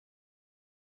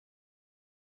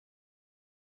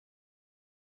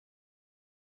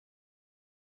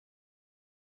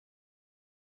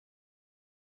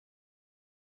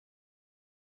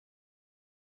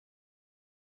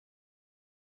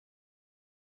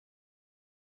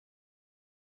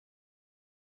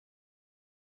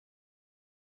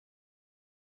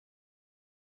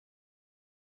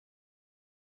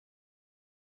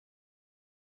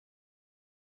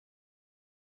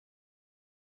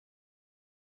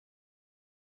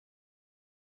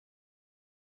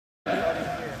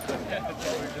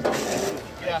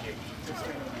Yeah.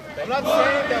 I'm not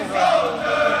saying that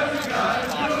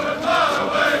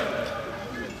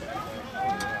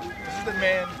this is the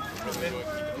man from Midwood.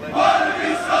 Wanna be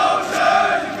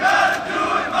soldiers, you gotta do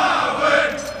it my way.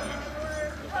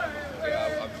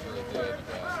 Yeah, I'm sure it did.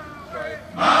 Right.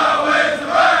 My way's the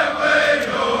right way,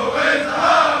 your way's the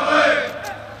highway.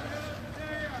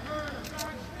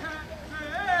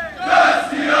 Just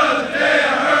the other day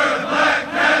I heard a black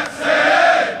cat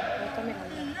say,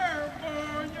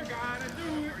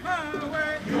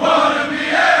 you wanna be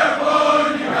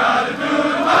airborne, you gotta do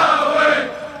it my way.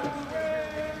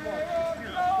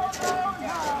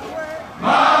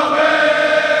 My way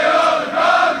or the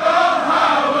doggone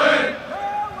highway.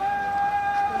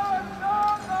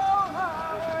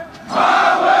 My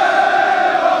way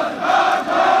or the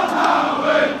doggone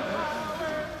highway.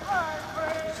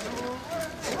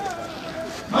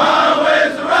 My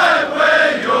way's the right way,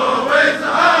 your way's the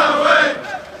highway.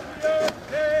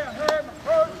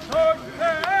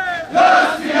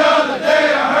 Just the other day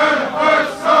I heard a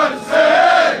first son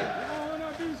say,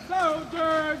 you wanna be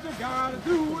soldiers, you gotta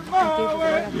do it my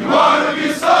way. You wanna be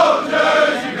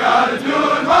soldiers, you gotta do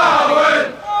it my way.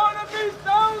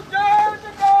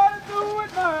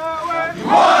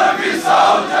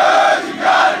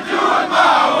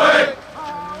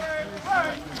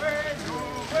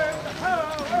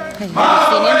 My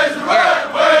way's the right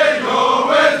way, your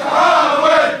way's the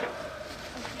highway.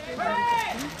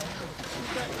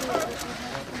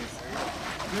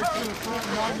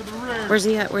 Where's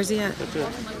he at? Where's he at? Third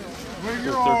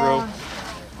row.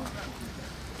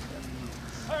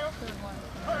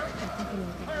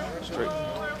 Straight.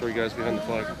 3 guys behind the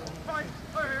flag.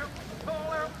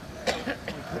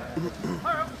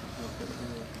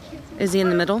 Is he in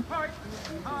the middle?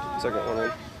 Second one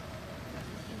in.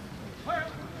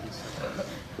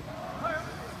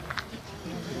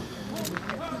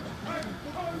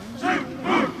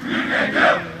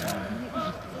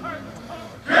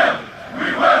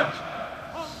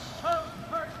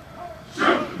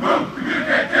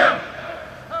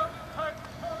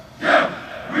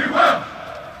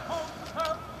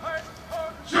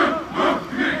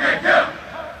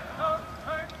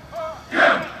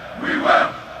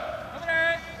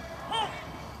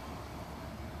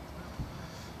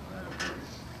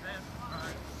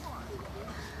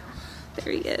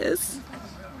 There he is.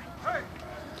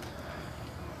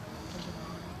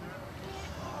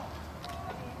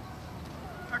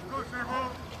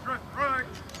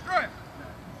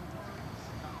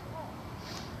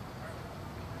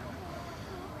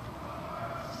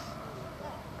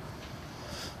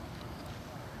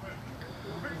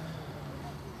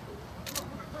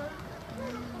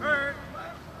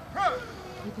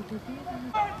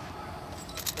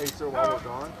 Hey, sir, while we're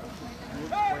gone, can you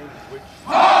explain which...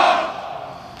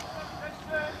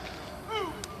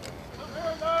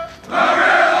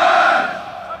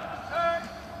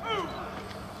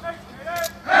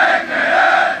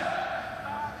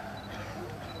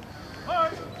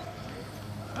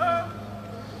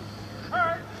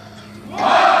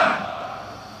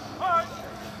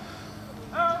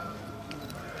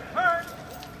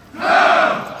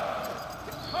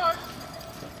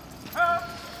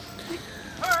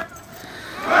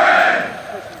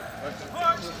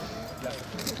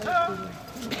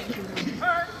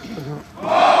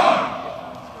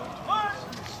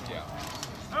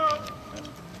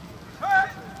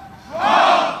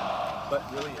 But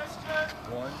really, it's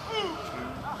 1, 2...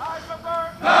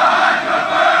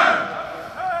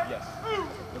 Yes.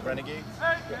 The Renegades?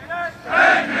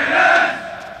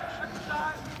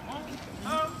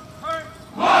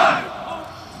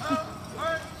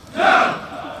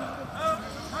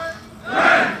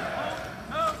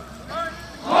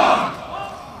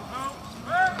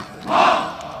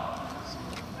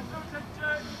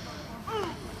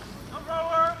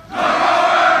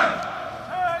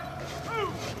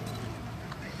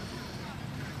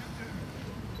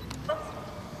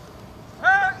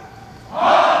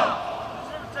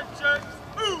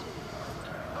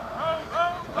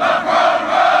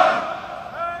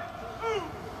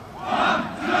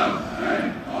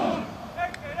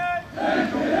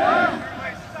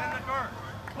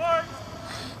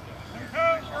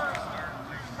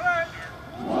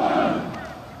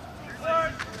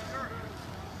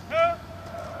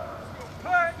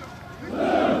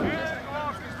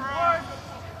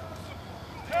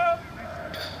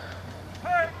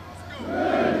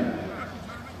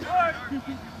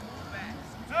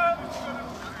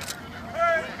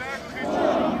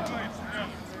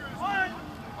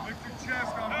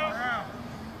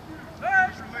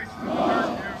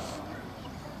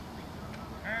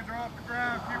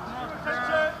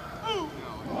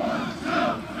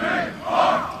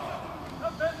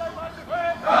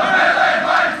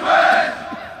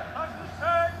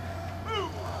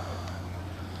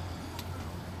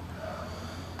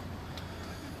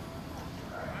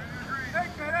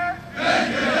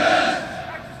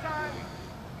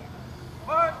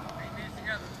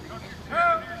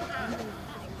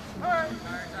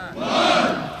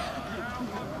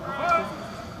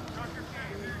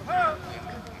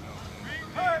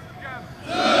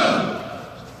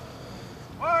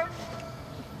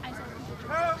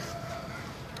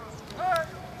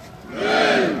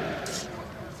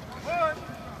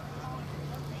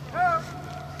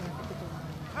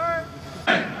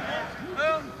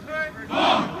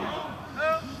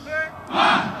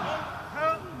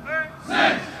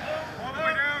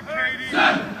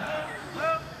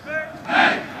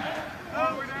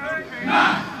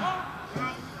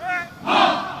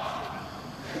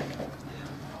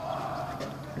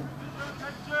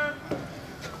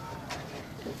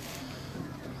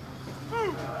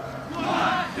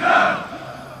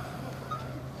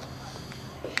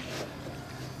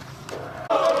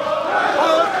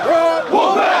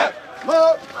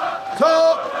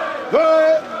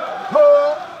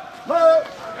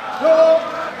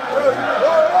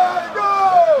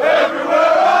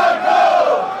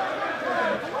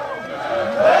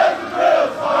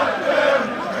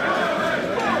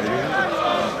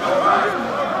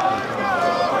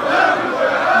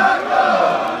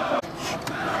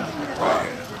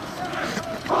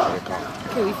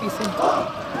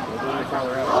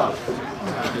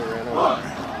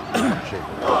 shape.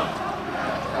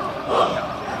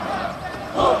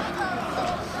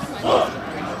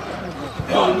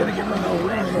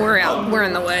 We're out. We're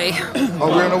in the way. Oh,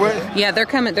 we're in the way? Yeah, they're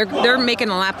coming. They're making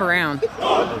a lap around. Don't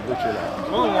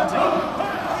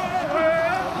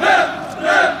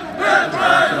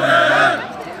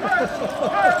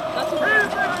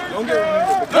get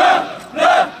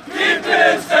Keep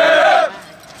it step.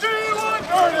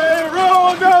 C-130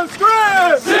 rolling down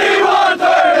straight.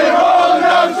 C-130 rolling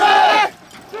down straight.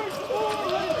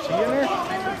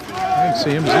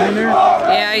 See him in there?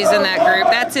 Yeah, he's in that group.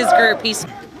 That's his group. He's.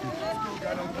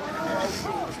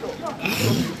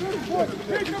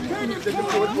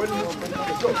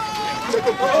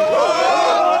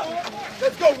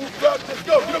 Let's go, Wolfpack. Let's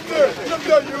go. Get up there. Get up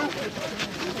there, you.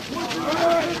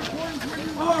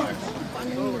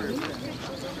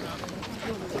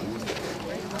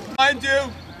 Mind you,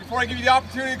 before I give you the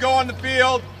opportunity to go on the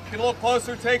field, get a little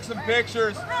closer, take some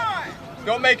pictures.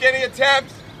 Don't make any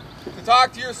attempts to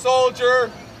talk to your soldier,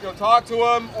 talk to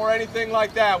him or anything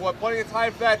like that. We'll have plenty of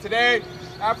time for that today.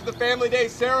 After the Family Day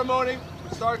ceremony,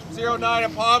 which starts at 09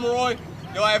 at Pomeroy,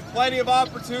 you'll have plenty of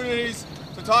opportunities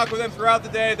to talk with them throughout the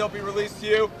day. They'll be released to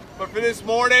you. But for this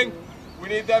morning, we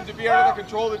need them to be under the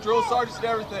control of the drill sergeants and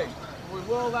everything. We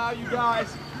will allow you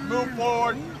guys to move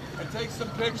forward and take some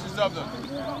pictures of them.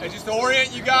 And just to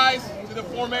orient you guys to the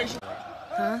formation.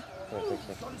 Huh?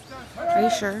 Are you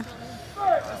sure?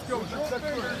 Are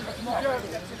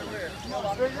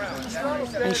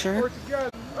you sure?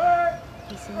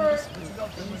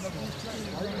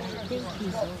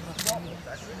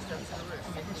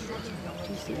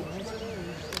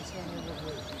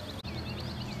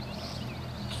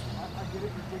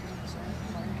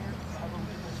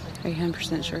 Are you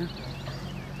 100% sure?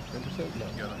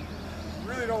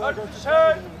 Really don't want to go to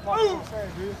Turn.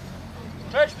 Move.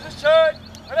 Next position.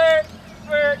 Ready.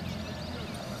 Quick.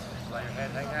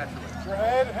 your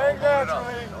head hang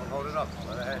naturally. Don't hold it up.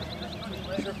 Let it hang.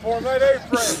 You should form that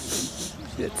apron.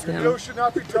 It's Your him. nose should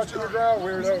not be touching the ground,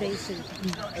 weirdo. That's you.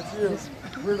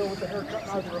 Weirdo with the haircut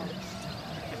and eyebrow.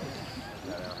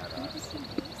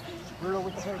 Weirdo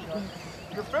with the haircut.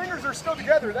 Your fingers are still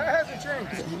together. That hasn't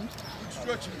changed.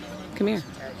 Stretch it. Come here.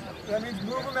 That means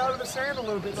move them out of the sand a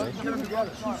little bit so you can get them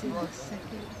together.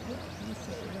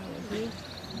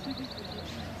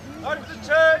 Out of the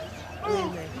check.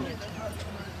 Move.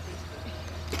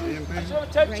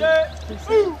 Attention.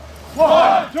 Move.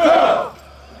 1, 2.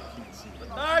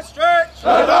 Nice stretch.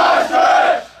 Nice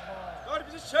stretch. Go to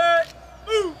position.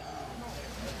 Move.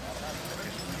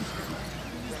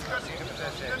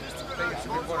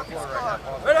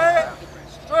 Ready.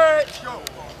 Stretch. Go. Go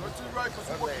to the right, because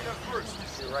we're working that first.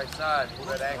 To the right side. Pull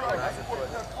that ankle Right, behind let's your work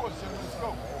foot. that foot. Let's go.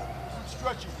 Keep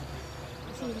stretching.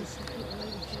 Get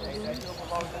a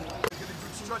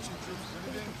good stretching, troops.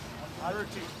 Anything? Hide her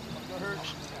teeth. Don't hurt.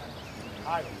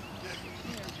 Hide them.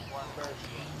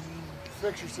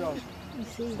 Fix yourself.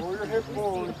 Pull your hip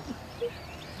forward.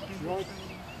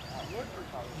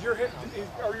 Your hip,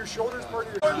 are your shoulders part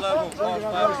of your Level, walk, five,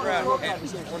 round. Head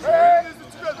is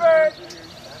together.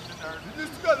 This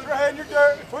together. Your head in your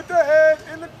dirt. Put the head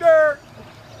in the dirt.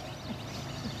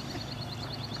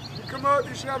 You come up,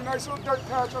 you should have a nice little dirt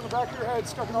patch on the back of your head,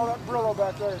 stuck in all that Brillo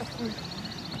back there.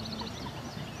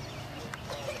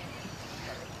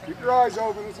 Keep your eyes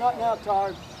open. It's not nap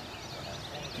time.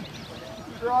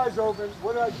 Keep your eyes open.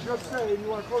 What did I just say? You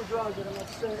want to close your eyes and I'm not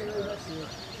standing right next to you.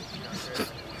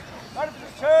 Out of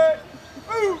the check.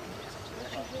 Move.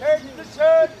 Take the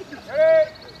check.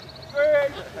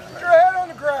 Ready. Put your head on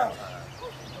the ground.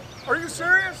 Are you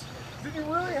serious? Did you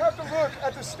really have to look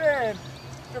at the stand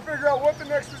to figure out what the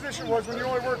next position was when you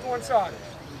only worked one side?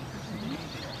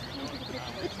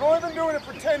 You've only been doing it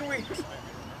for 10 weeks.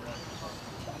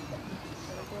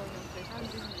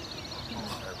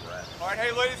 All right,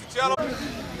 hey, ladies and gentlemen.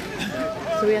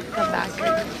 So we have to come back.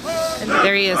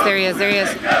 There he is. There he is. There he is.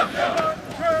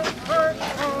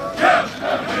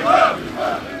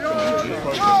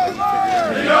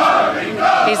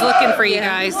 He's looking for you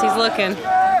guys. He's looking.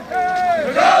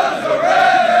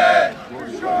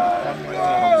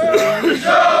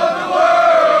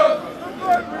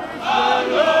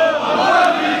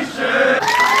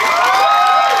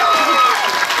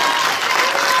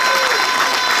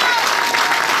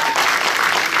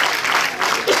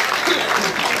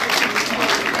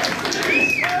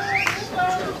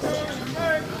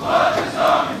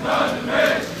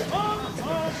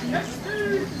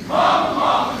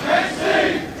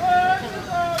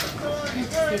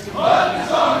 What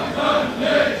is on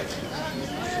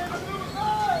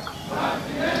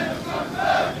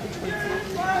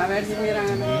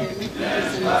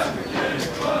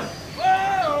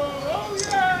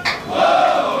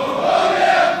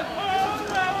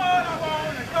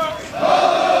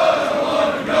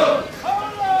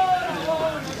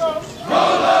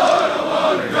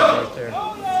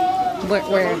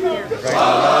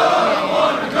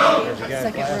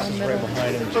second row in the middle.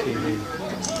 behind him is TV.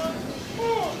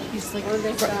 He's like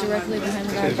directly behind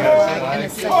the guy with the flag, and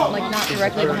it's second, like not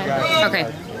directly behind him. Okay,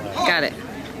 got it.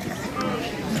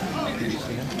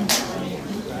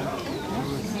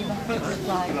 The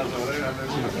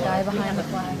guy behind the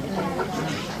flag.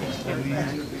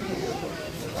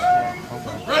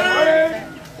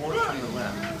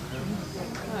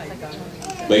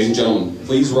 Ladies and gentlemen,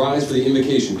 please rise for the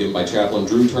invocation given by Chaplain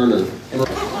Drew Turner.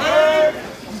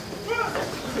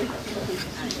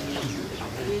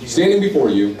 Standing before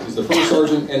you is the First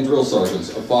Sergeant and Drill Sergeants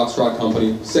of Foxtrot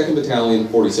Company, 2nd Battalion,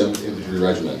 47th Infantry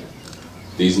Regiment.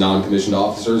 These non-commissioned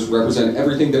officers represent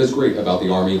everything that is great about the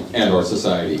Army and our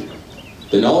society.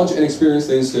 The knowledge and experience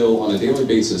they instill on a daily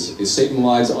basis is saving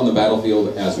lives on the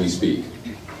battlefield as we speak.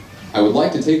 I would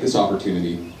like to take this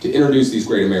opportunity to introduce these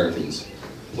great Americans.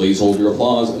 Please hold your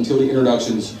applause until the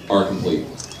introductions are complete.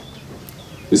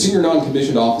 The senior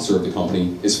non-commissioned officer of the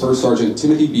company is First Sergeant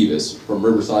Timothy Beavis from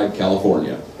Riverside,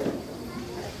 California.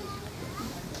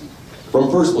 From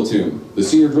 1st Platoon, the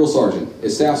senior drill sergeant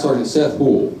is Staff Sergeant Seth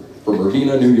Poole from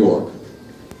Urbana, New York.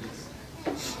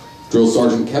 Drill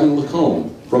Sergeant Kevin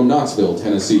Lacombe from Knoxville,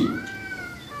 Tennessee.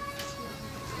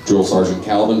 Drill Sergeant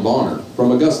Calvin Bonner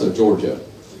from Augusta, Georgia.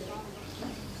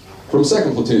 From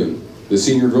 2nd Platoon, the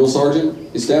senior drill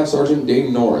sergeant is Staff Sergeant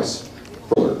Dane Norris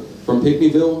from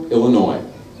Pinckneyville, Illinois.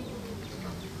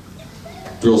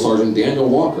 Drill Sergeant Daniel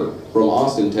Walker from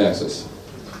Austin, Texas.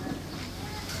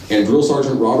 And Drill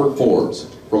Sergeant Robert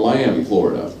Forbes from Miami,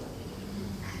 Florida.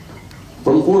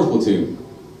 From 4th Platoon,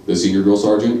 the senior drill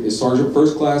sergeant is Sergeant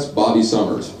First Class Bobby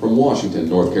Summers from Washington,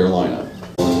 North Carolina.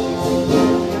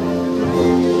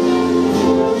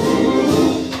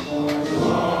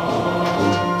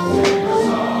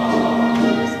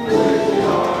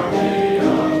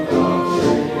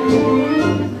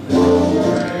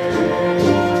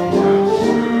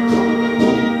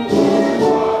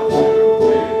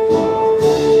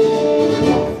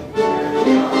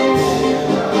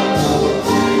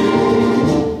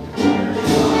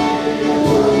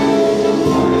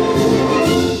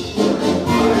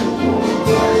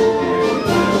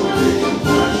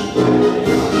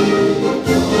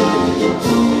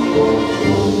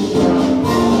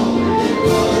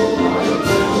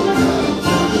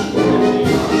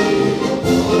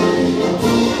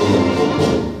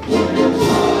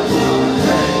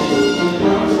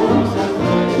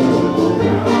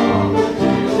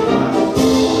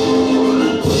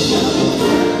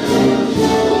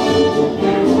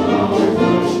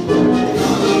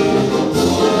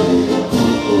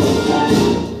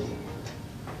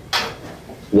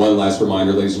 One last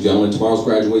reminder, ladies and gentlemen, tomorrow's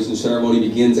graduation ceremony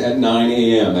begins at 9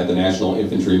 a.m. at the National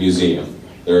Infantry Museum.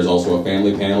 There is also a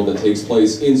family panel that takes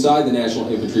place inside the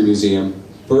National Infantry Museum,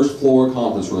 first floor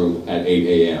conference room at 8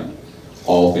 a.m.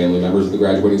 All family members of the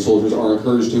graduating soldiers are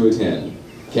encouraged to attend.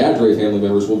 Cadre family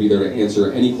members will be there to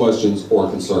answer any questions or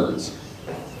concerns.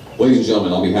 Ladies and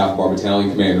gentlemen, on behalf of our battalion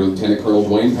commander, Lieutenant Colonel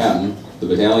Dwayne Patton, the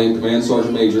battalion Command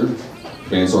Sergeant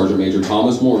Major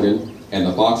Thomas Morgan, and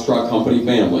the Foxtrot Company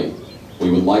family, we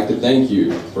would like to thank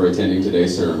you for attending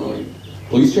today's ceremony.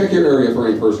 Please check your area for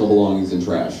any personal belongings and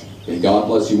trash. May God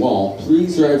bless you all.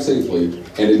 Please drive safely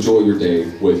and enjoy your day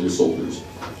with your soldiers.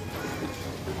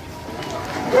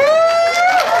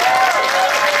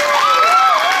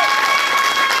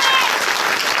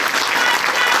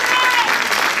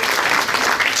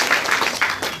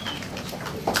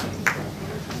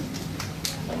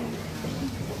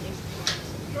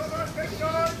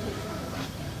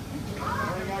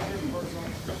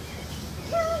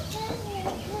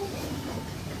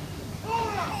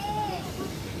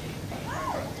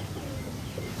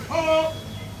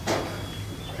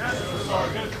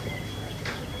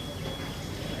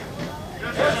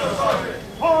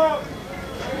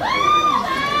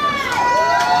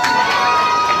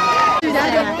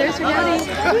 There's your daddy.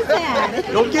 Who's that?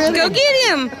 Go get him! Go get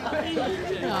him!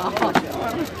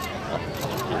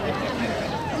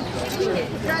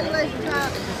 Congratulations, Tom.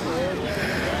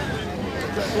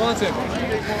 Swanson.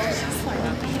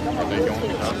 Are they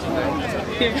going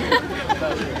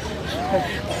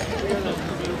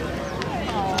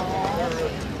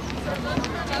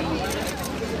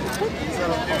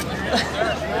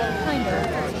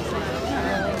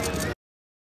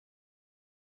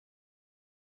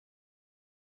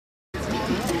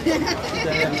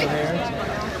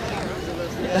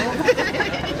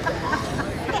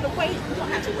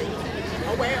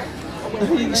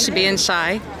Is she being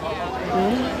shy?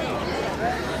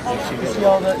 You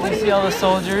see all the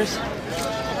soldiers?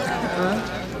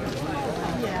 Huh?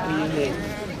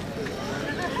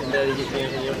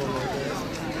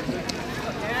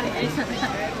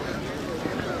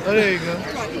 Oh, there you go.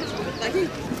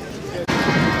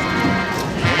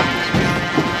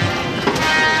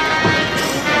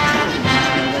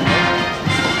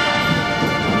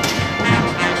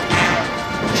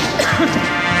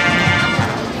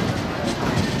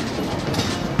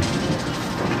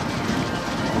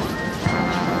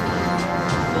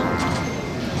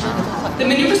 The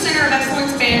Maneuver Center of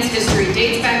Excellence Band's history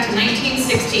dates back to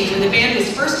 1916 when the band was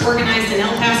first organized in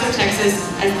El Paso, Texas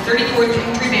as the 34th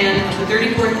Infantry Band of the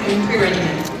 34th Infantry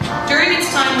Regiment. During its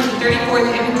time with the 34th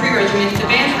Infantry Regiment, the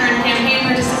band earned campaign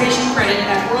participation credit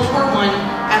at World War I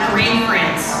at Lorraine,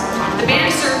 France. The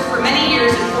band served for many years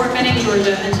at Fort Benning,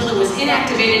 Georgia until it was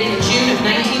inactivated in June of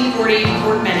 1940 at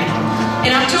Fort Benning.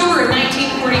 In October of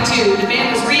 1942, the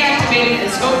band was reactivated at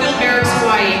Schofield Barracks,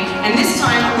 Hawaii, and this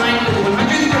time aligned with the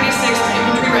 136th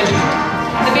Infantry Regiment.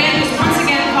 The band was once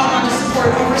again called on to support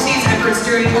overseas efforts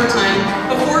during wartime,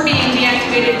 before being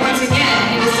deactivated once again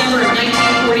in December of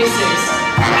 1946.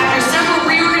 After several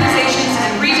reorganizations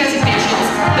and redesignations,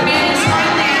 the band was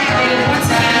finally activated once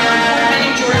again on Fort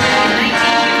Benning, Georgia in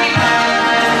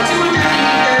 1955 as the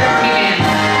 293rd Army Band.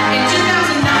 In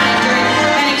 2009, during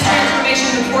Fort Benning's transformation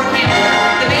to Fort Campbell,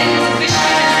 the band was officially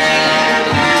designated as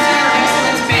the Maneuver Center of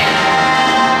Excellence Band.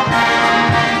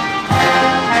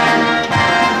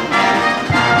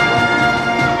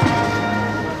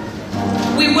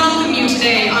 We welcome you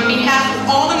today on behalf of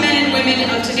all the men and women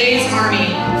of today's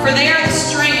Army, for they are the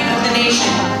strength of the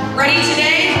nation, ready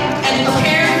today and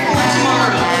prepared for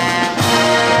tomorrow.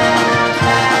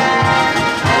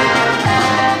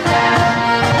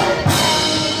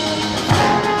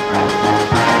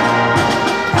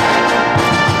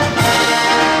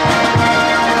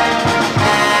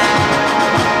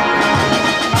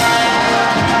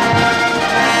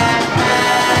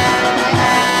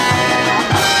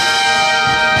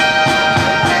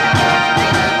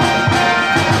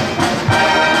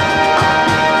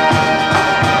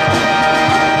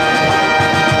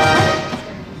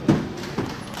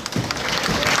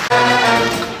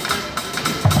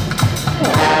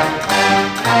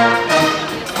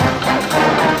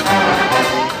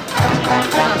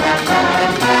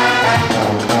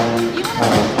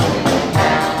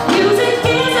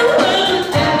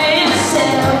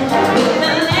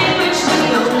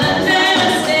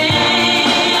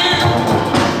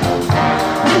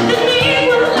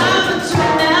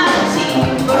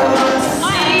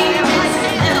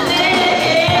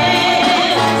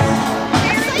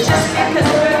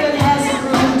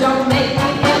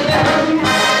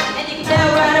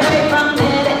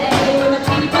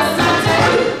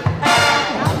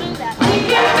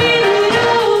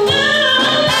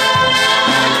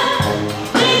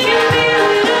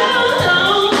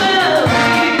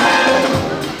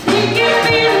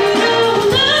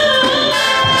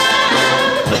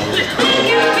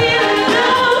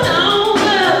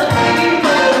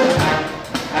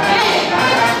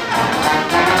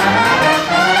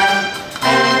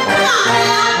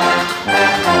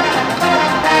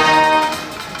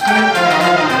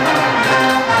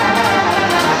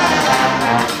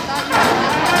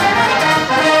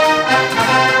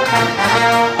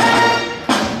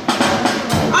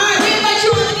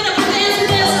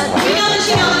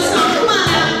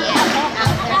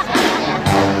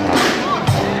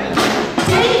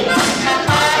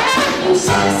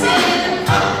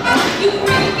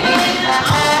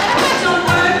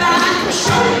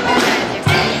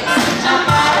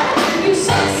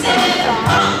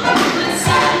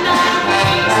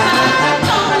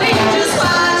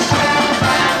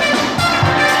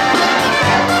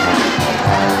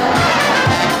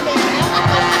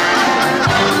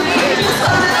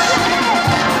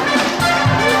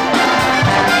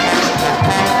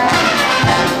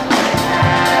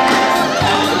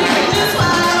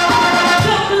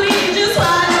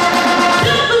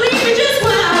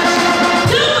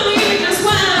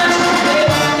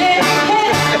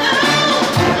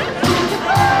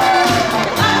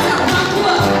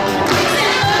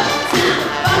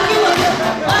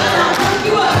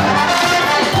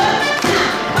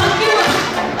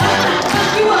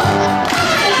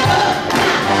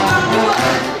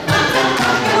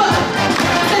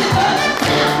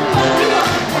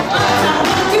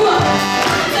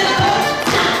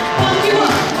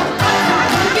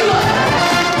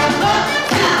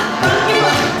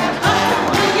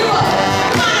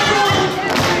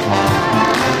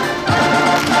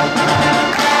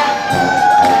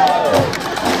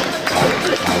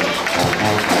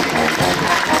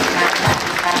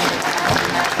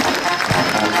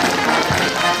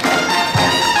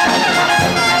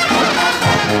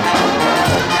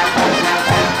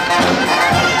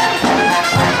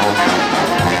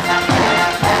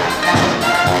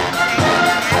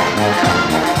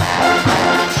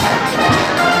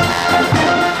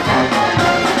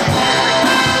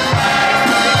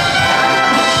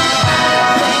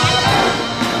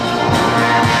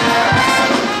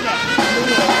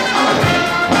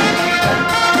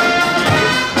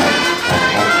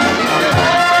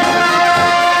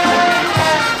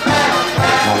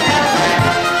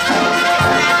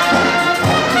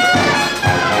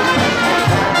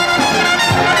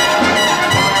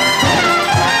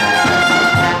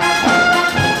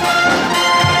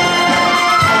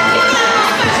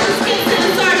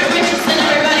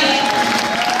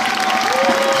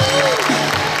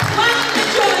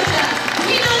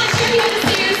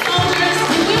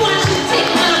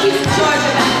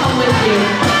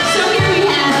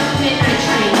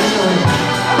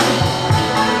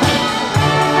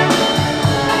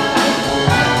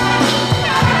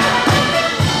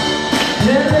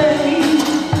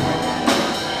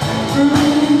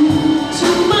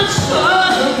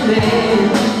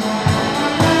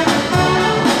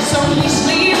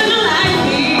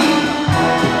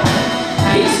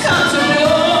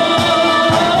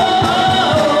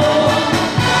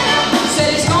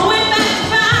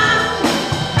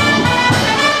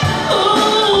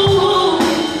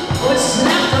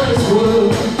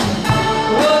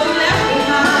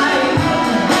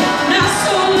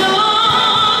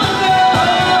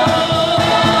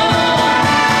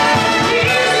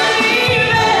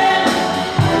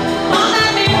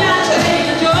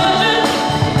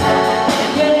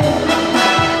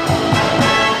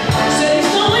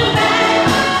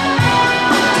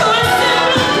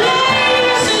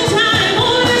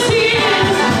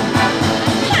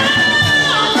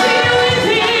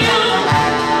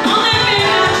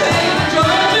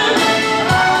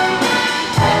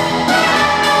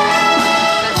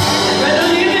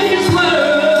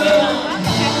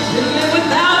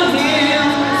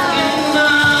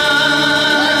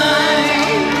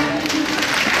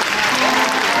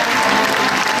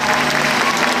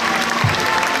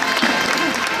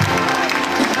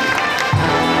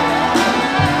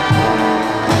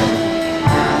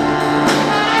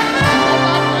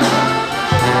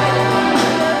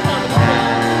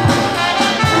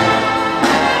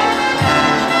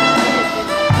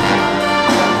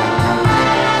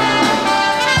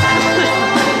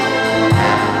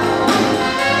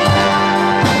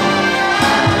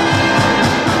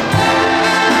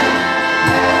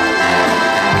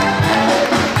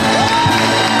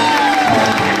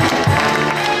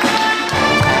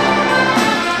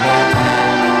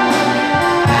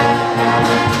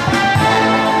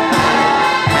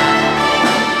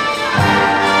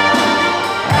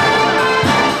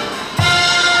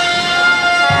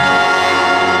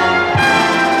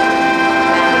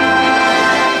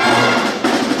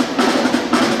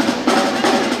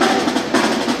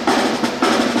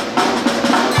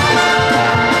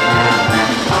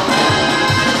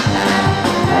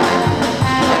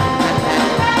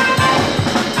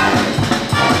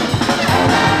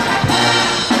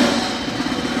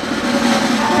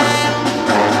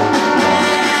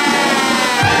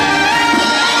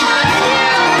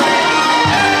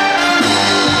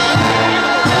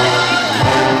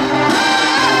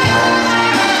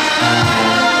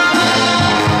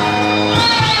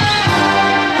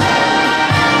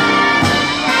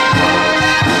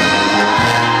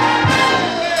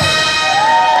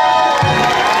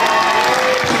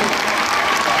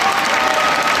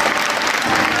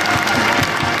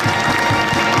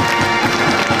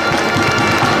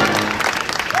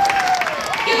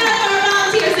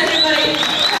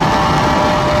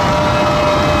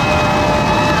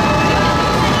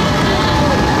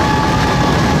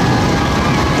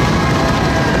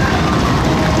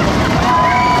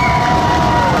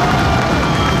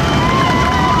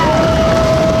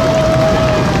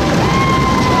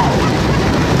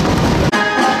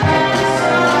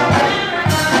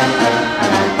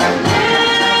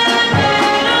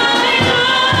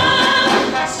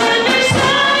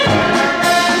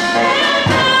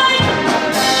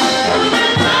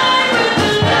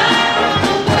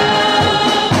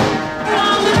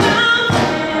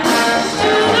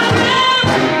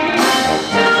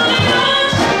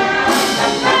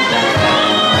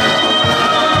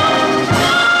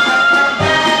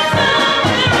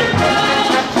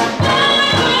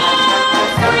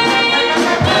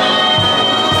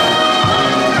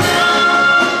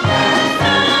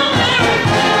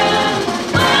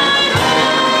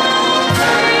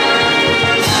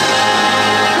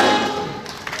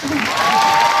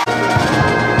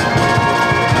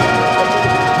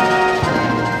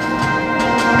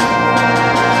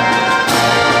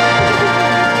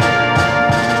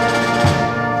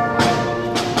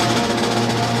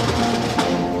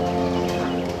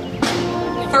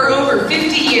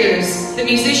 50 years, the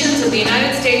musicians of the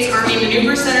United States Army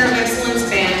Maneuver Center of Excellence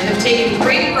Band have taken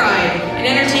great pride in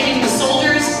entertaining the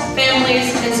soldiers,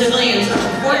 families, and civilians of the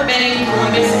Fort Benning,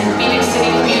 Columbus, and Phoenix City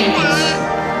communities.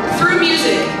 Through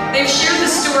music, they've shared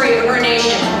the story of our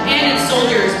nation and its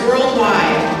soldiers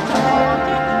worldwide.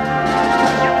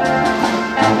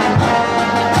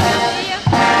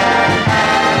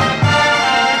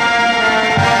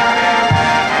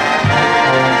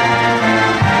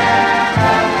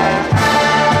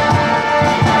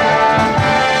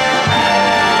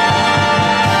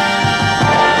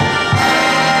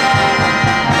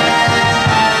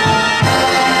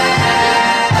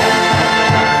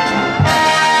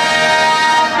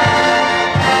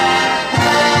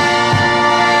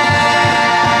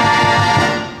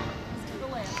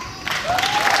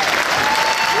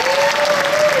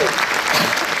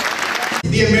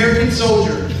 The American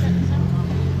soldier.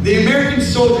 The American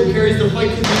soldier carries the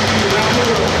fight community around the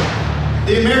world.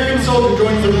 The American soldier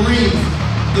joins the Marines,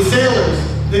 the sailors,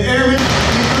 the airmen,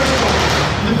 and the Coast Guard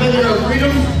in defending our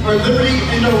freedom, our liberty,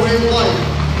 and our way of life.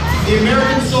 The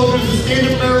American soldier is the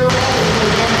stand-up bearer of all of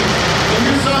our armies, and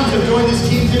your sons have joined this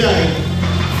team today.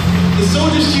 The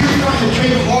soldiers here in front have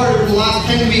trained hard over the last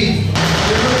 10 weeks.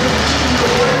 They're proficient in their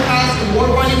warrior tasks and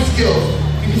war-fighting skills,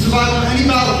 and can survive on any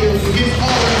battlefield against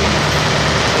all enemies.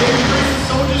 They embrace the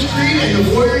soldier's creed and the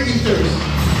warrior ethos.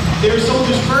 They are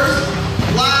soldiers first,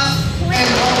 last, and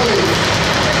always.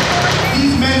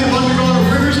 These men have undergone a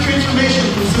rigorous transformation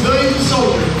from civilian to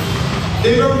soldier.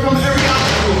 They've overcome every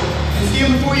obstacle and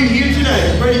stand before you here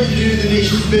today, ready to do the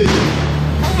nation's bidding.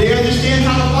 They understand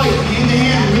how to fight hand to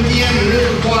hand with the enemy if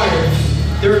required.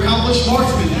 They're accomplished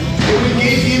marksmen. They will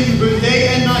engage the enemy both day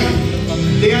and night.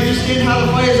 They understand how to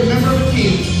fight as a member of a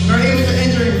team and are able to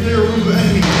enter into their room of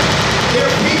enemies. They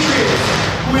are patriots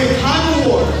who in time of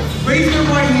war raised their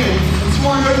right hand and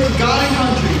swore an oath to God and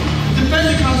country to defend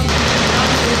the Constitution of the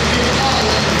United States against all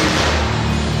enemies.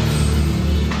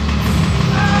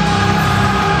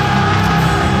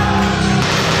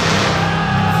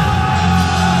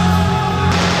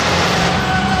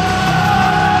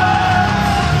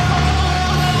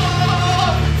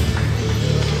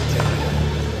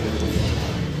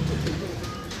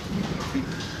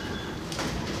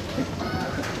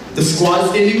 The squad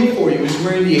standing before you is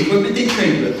wearing the equipment they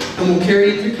trained with and will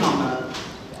carry it through combat.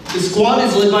 The squad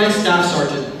is led by a staff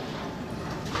sergeant.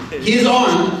 He is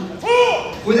armed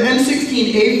with an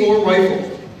M16A4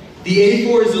 rifle. The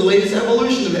A4 is the latest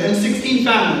evolution of the M16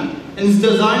 family and is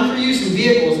designed for use in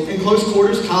vehicles in close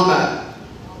quarters combat.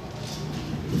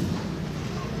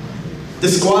 The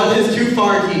squad has 2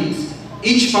 fire teams.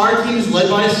 Each fire team is led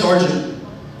by a sergeant.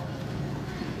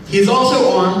 He is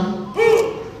also armed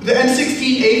the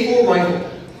M16A4 rifle.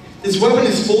 This weapon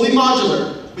is fully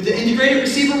modular with an integrated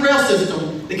receiver rail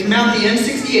system that can mount the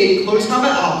M68 close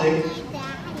combat optic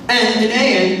and an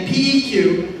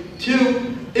AN/PEQ-2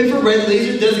 infrared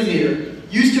laser designator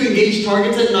used to engage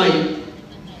targets at night.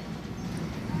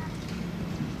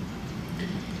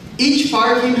 Each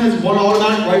fire team has 1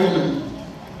 automatic rifleman.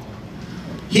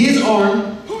 He is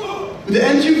armed with the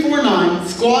M249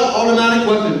 squad automatic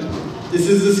weapon. This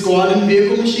is the squad and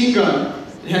vehicle machine gun.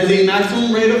 It has a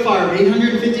maximum rate of fire of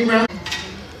 850 rounds.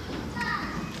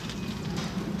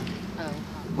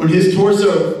 On his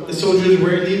torso, the soldier is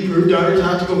wearing the Improved Outer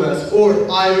Tactical Vest, or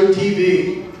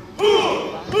IOTV.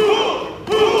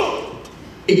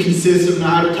 It consists of an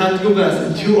outer tactical vest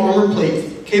and 2 armor plates,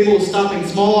 capable of stopping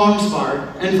small arms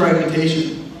fire and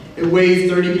fragmentation. It weighs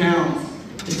 30 pounds.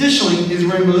 Additionally, he is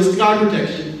wearing ballistic eye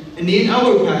protection and knee and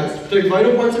elbow pads to protect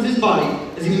vital parts of his body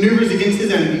as he maneuvers against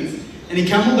his enemies, and a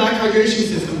Camelback hydration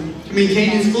system to maintain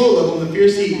his fluid level in the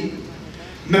fierce heat.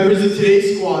 Members of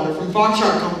today's squad are from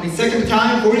Foxtrot Company, 2nd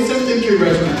Battalion, 47th Infantry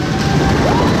Regiment.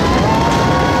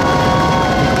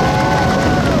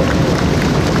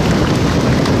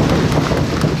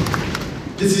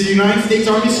 This is the United States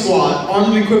Army squad,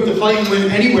 armed and equipped to fight and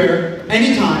win anywhere,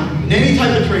 anytime, in any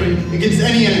type of training, against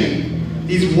any enemy.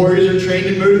 These warriors are trained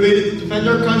and motivated to defend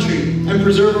our country and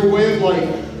preserve our way of life.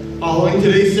 Following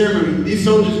today's ceremony, these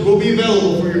soldiers will be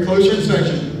available for your closer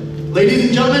inspection. Ladies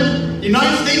and gentlemen,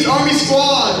 United States Army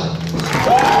Squad!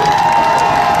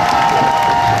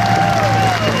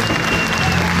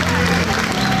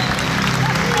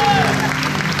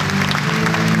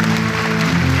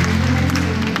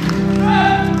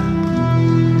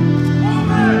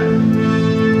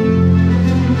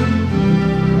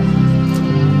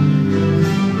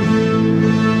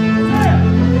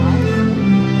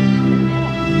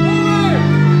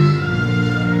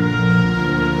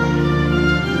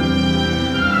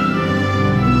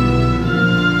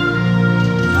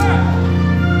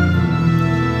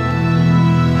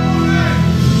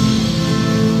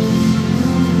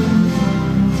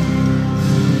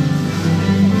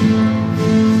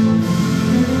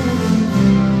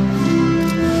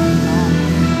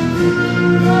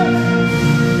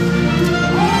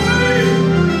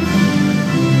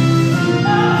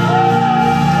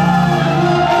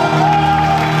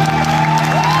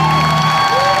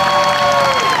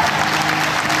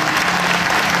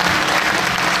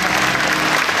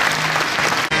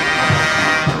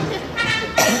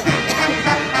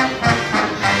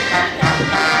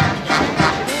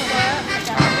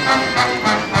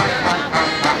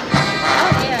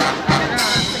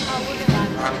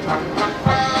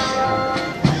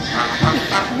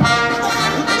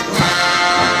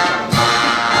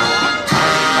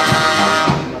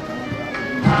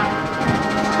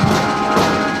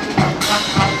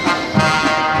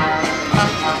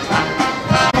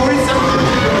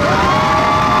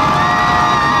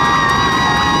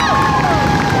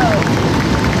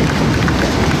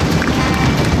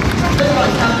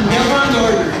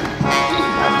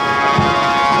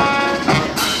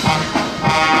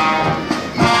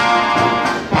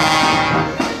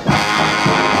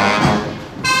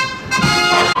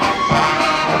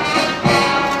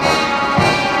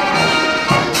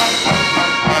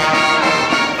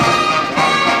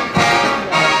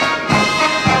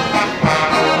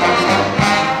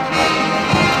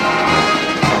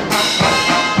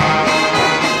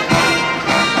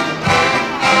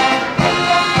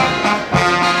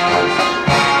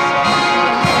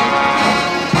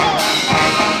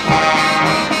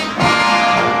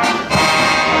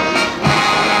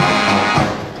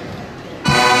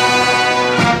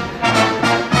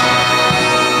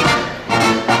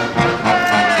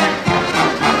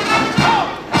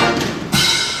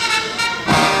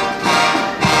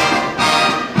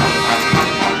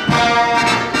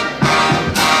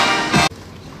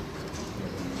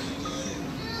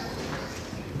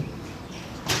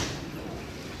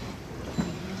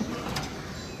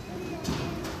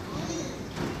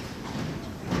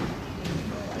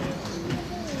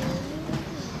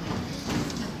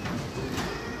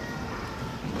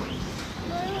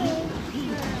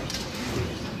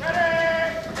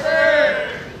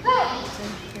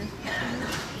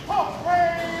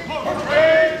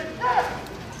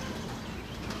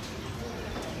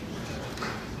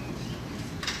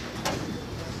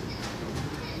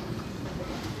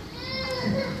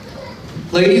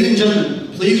 Ladies and gentlemen,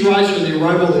 please rise for the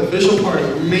arrival of the official party.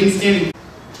 Remain standing.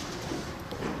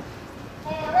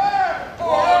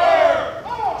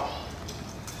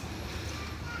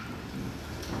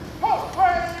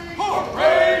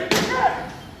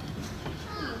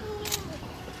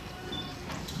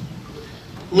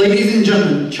 Ladies and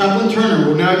gentlemen, Chaplain Turner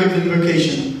will now give the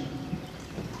invocation.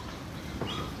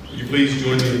 Would you please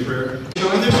join me in prayer?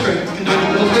 Showing their strength, conduct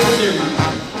a military ceremony.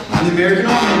 In the American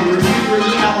Army, we review the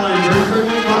original outline and very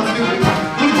pertinent Constitution,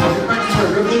 blue book, and practice our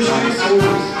revolutionary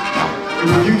soldiers. The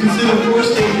review considered 4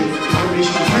 stages: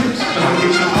 formation of troops,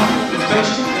 convocation of honor,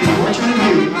 inspection, and marching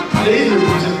review. Today's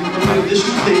reviews have included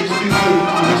additional stages to include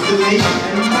honors to the nation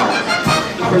and remarks.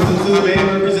 The presence of the band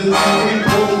represents significant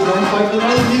role of the drum fight and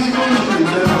other musical instruments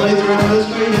that have played throughout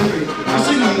military history for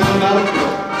signaling on the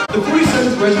battlefield. The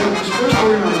 47th Regiment was first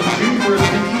organized on June 1st,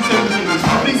 1917 as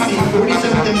Company C,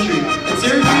 47th Infantry, at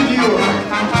Syracuse, New York.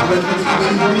 The regiment's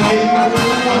first informing Navy World War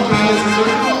I took place in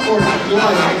Circle, Florida, in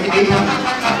July 1918.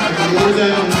 After the war's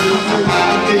end, the German service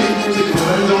application forces in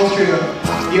Weddings, Austria.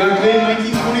 Deactivated in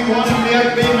 1921 and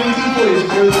reactivated in 1940 as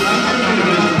part of the 9th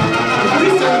Infantry Division. The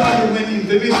 47th underwent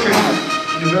amphibious training.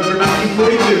 In November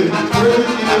 1942, further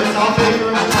defeated at South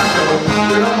Acre and Chicago,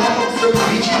 where a mop-up served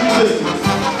beaching resistance.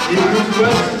 They moved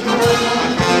west to the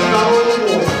Battle of the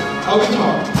War,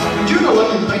 Alcatar. On June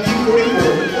 11,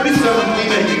 1944, the 47th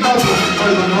came at Utah Beach as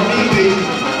part of the Normandy invasion.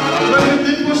 The regiment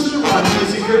then pushed to the front and they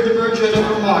secured the Bergetta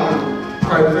from Mago.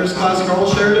 Private First Class Carl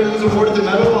Sheridan was awarded the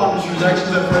Medal of Honor for his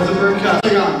actions at Fredericksburg,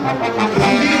 Castigon.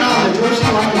 Within Vietnam, the George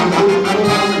Line was awarded the Medal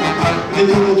of Honor with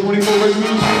a total of 24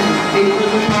 regimental achievements, 8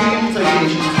 presidential training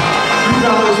citations, 3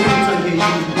 Dallas training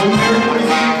citations, 1 Air Force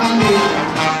commendation,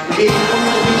 8 Force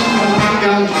citations on the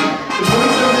gallantry. The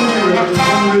 47th Infantry Regiment was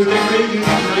one of the most decorated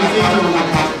units in the United States Army.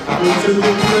 The 47th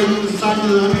Infantry Regiment was assigned to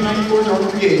the 194th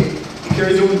Armored Brigade. It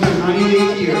carries over to the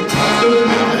 98th year. Still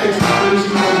committed to excellence,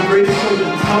 producing one of the greatest soldiers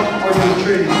in top army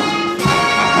training.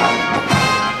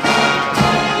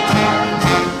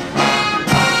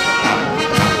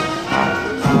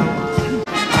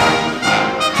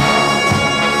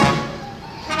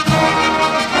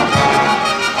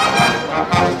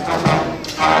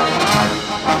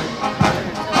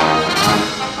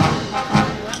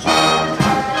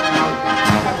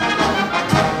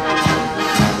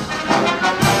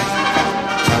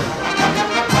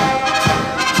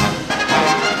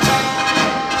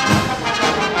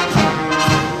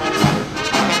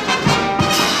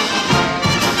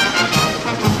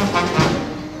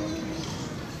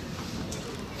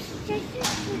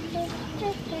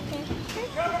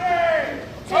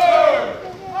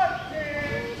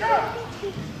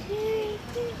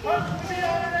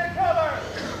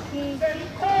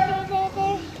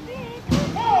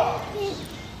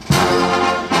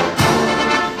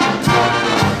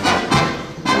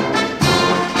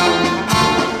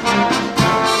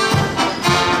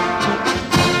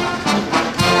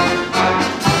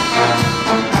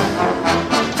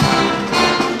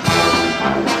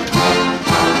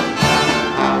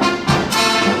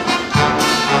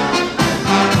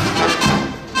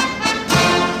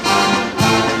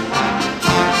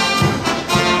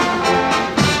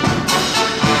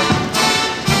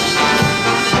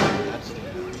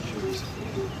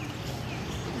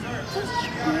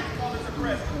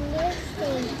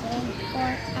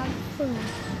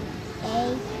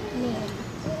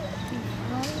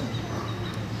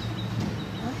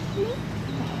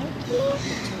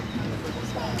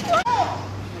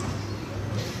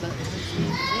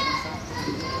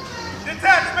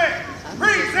 Detachment,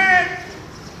 present,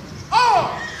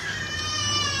 on!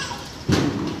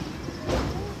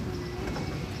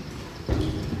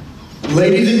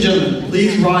 Ladies and gentlemen,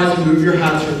 please rise and move your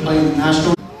hats for playing the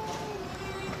national.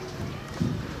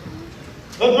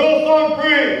 The drill song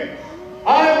creed. I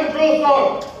am the drill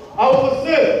sergeant. I will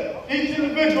assist each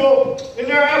individual in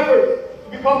their efforts to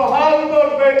become a highly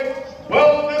motivated,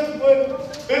 well-disciplined,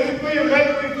 physically and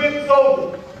mentally fit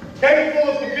soldier, capable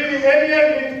of defeating any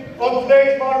enemy on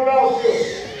today's modern battlefield.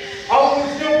 I will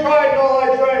instill pride in all I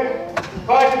train,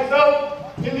 pride itself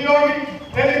in the Army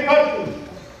and in country.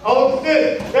 I will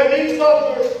insist that each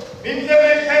soldier meets and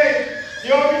maintains the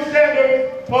Army standards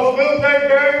of military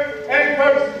merit and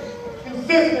courtesy,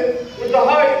 consistent with the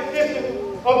highest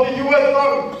traditions of the U.S.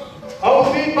 Army. I will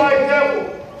lead by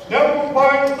example, never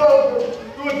requiring a soldier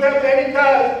to attempt any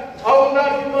task I will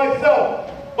not do myself.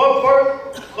 But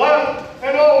first, last,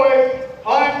 and always,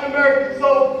 I am an American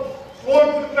soldier, sworn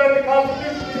to defend the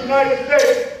Constitution of the United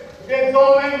States against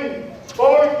all enemies,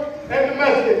 foreign and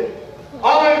domestic. I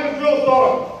am the drill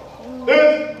sergeant.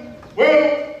 This will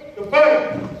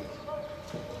defend.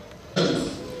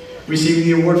 Receiving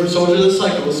the award for Soldier of the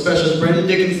Cycle is Specialist Brendan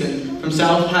Dickinson from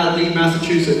South Hadley,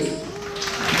 Massachusetts.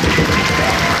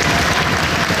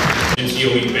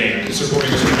 NCOE band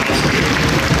supporting us with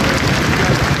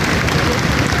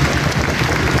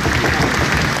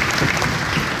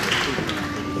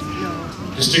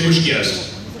distinguished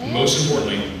guests, and most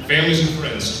importantly, families and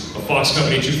friends of Fox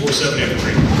Company 247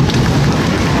 Infantry.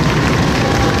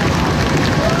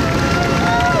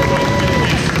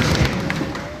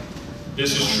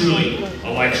 This is truly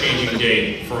a life-changing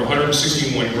day for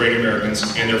 161 great Americans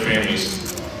and their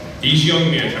families. These young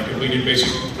men have completed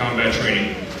basic combat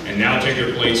training and now take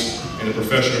their place in the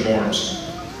profession of arms.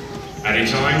 At a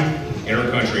time in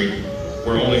our country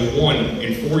where only 1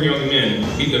 in 4 young men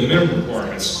meet the minimum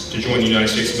requirements to join the United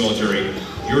States military,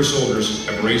 your soldiers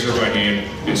have raised their right hand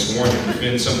and sworn to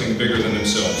defend something bigger than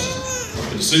themselves.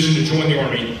 The decision to join the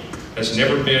Army has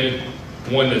never been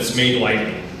one that's made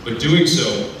lightly, but doing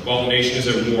so while the nation is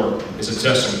at war is a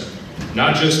testament,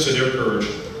 not just to their courage,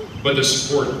 but the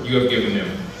support you have given them.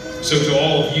 So to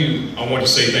all of you, I want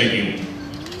to say thank you.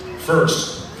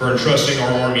 First, for entrusting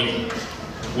our Army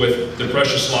with the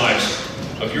precious lives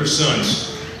of your sons,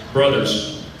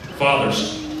 brothers,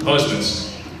 fathers,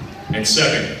 husbands, and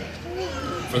second,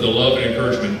 for the love and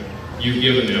encouragement you've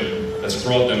given them that's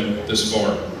brought them this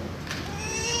far.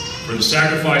 For the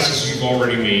sacrifices you've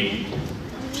already made,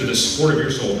 to the support of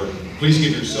your soldier, please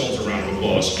give yourselves a round of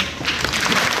applause.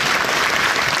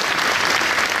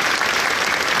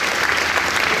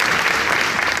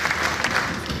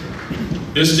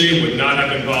 This day would not have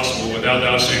been possible without the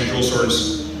outstanding drill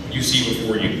sergeants you see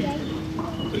before you.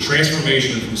 The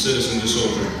transformation from citizen to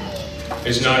soldier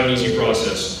is not an easy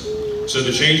process, so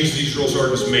the changes these drill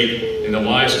sergeants make in the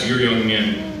lives of your young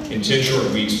men in 10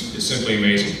 short weeks is simply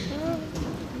amazing.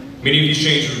 Many of these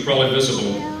changes were probably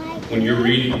visible when you're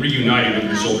reunited with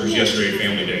your soldiers yesterday at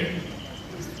Family Day.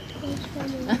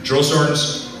 Drill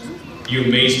sergeants, you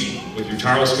amaze me with your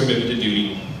tireless commitment to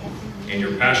duty and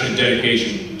your passionate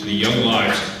dedication to the young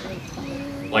lives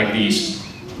like these.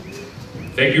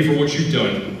 Thank you for what you've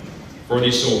done for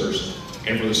these soldiers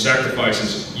and for the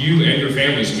sacrifices you and your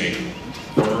families make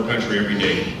for our country every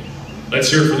day. Let's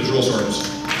hear it for the drill sergeants.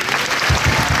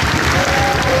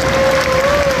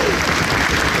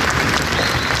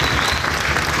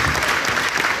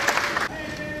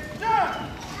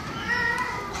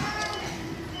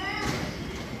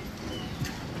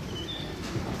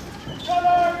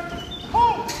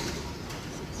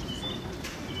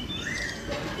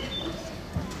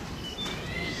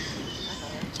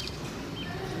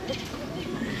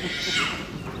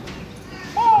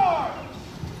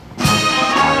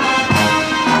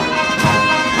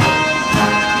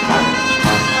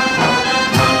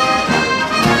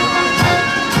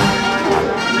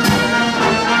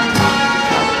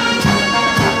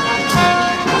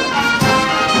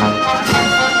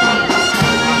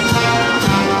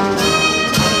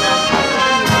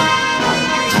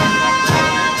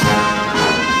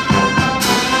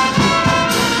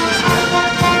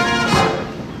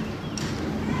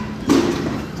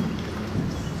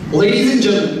 Ladies and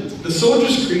gentlemen, the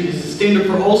Soldier's Creed is a standard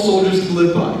for all soldiers to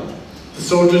live by. The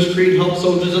Soldier's Creed helps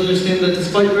soldiers understand that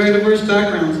despite very diverse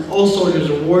backgrounds, all soldiers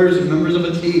are warriors and members of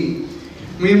a team.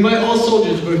 We invite all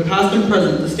soldiers, both past and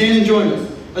present, to stand and join us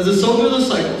as the Soldier of the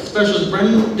Cycle, Specialist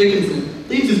Brendan Dickinson,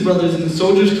 leads his brothers in the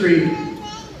Soldier's Creed.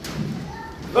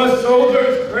 The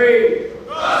Soldier's Creed.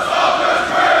 The Soldier's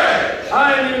Creed.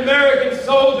 I am an American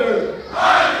soldier.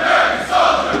 I am an American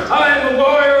soldier. I am a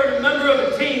warrior and a member of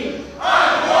a team. I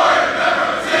am a warrior and a member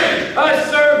of a team. I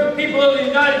serve the people of the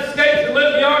United States and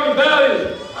live the Army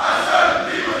values. I serve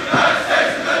the people of the United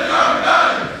States and live the Army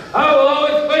values. I will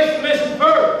always place the mission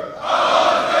first. I will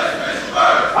always place the mission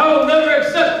first. I will never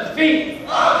accept defeat.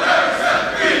 I will never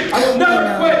accept defeat. I will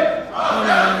never quit. I will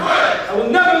never quit. I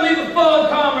will never leave a fallen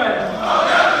comrade. I will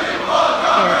never leave a fallen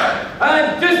comrade. I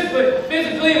am disciplined,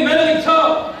 physically and mentally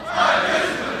tough. I am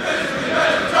disciplined, physically and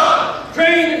mentally tough.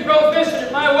 Trained and proficient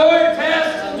at my warrior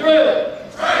tasks and drills.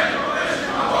 Trained and proficient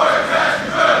at my warrior tasks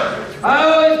and drills. I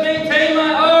always maintain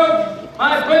my arms,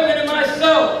 my equipment, and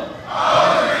myself. I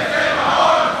always maintain my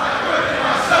arms, my equipment, and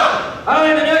myself. I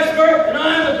am an expert and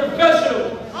I am a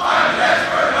professional. I am an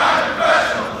expert and I am a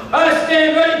professional. I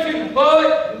stand ready to deploy,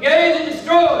 engage, and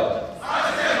destroy. I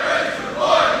stand ready to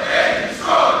deploy, engage, and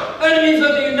destroy enemies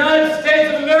of the United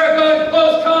States of America in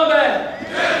close combat. The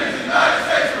enemies of the United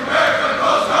States of America in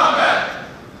close combat.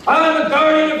 I am a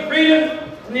guardian of freedom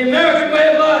and the American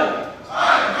way of life. I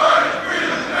am a guardian of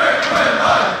freedom and the American way of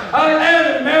life. I am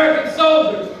an American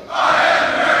soldier. I am an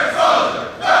American soldier.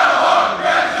 Battle hard,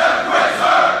 ready, never quit,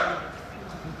 sir.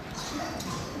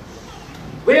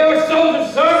 We are soldiers,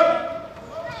 sir.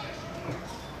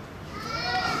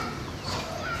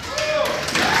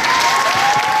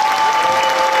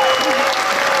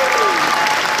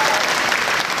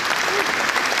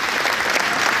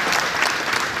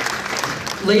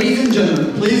 Ladies and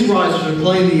gentlemen, please rise as we're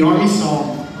playing the Army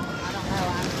song.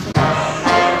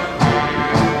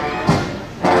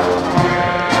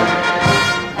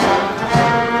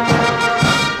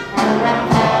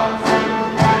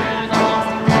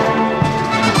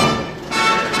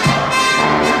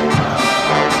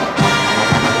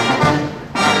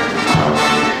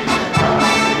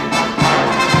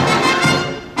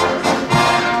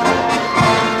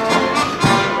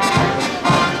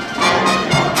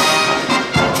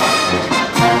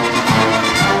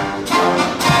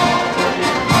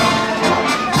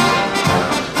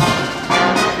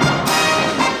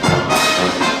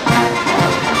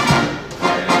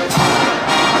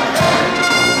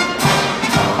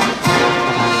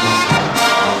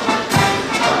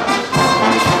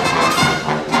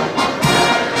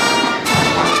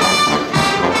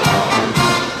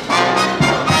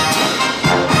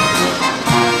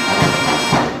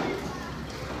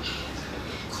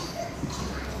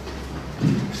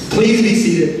 Please be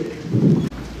seated.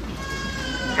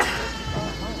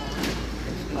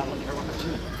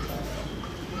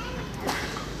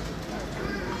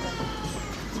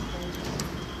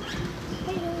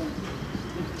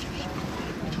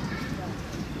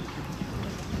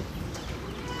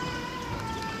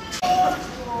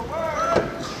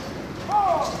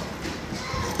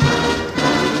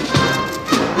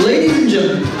 Ladies and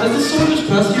gentlemen, as the soldiers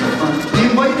pass to your front, we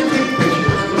invite you to take pictures,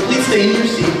 but please stay in your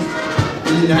seats.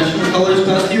 When the national colors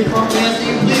pass to your front, we ask that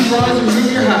you please rise and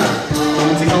remove your hat.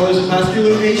 Once the colors have passed your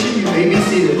location, you may be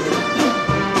seated.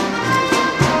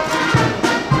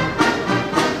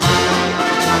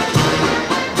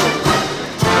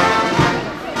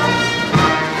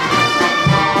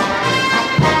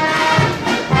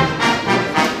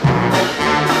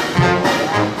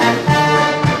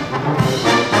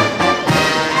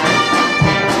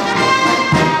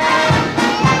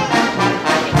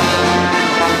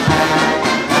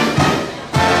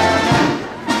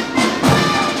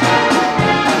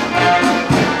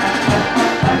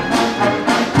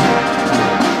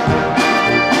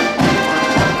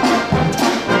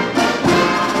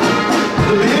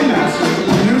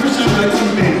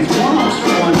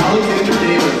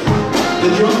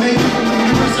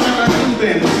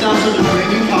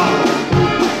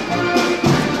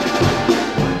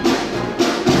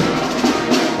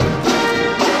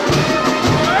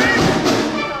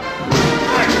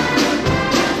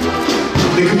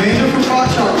 The commander for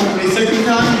Foxtrot Company, 2nd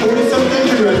Battalion, 47th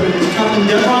Infantry Regiment, is Captain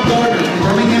Devon Gardner from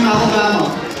Birmingham, Alabama.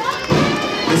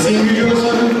 The senior drill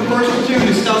sergeant for 1st Platoon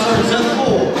is Staff Sergeant Seth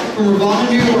Cole from Ravenna,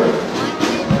 New York.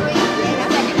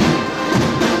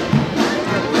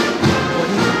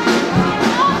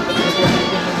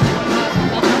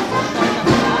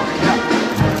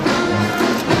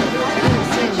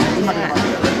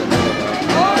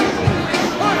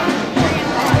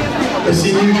 The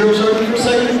senior drill sergeant for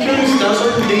 2nd Platoon is Staff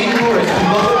Sergeant Dane Norris from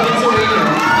Buffalo, Pennsylvania.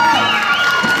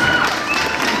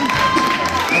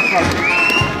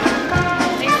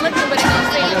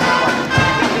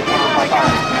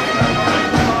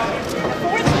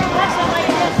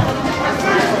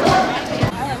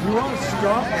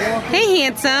 Hey,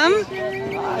 handsome.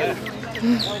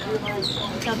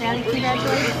 Tell Daddy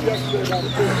congratulations.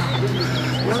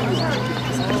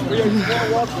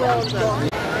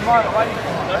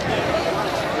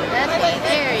 That's it.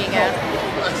 There you go.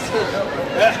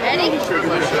 Ready?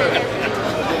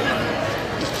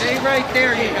 Stay right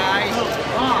there, you guys.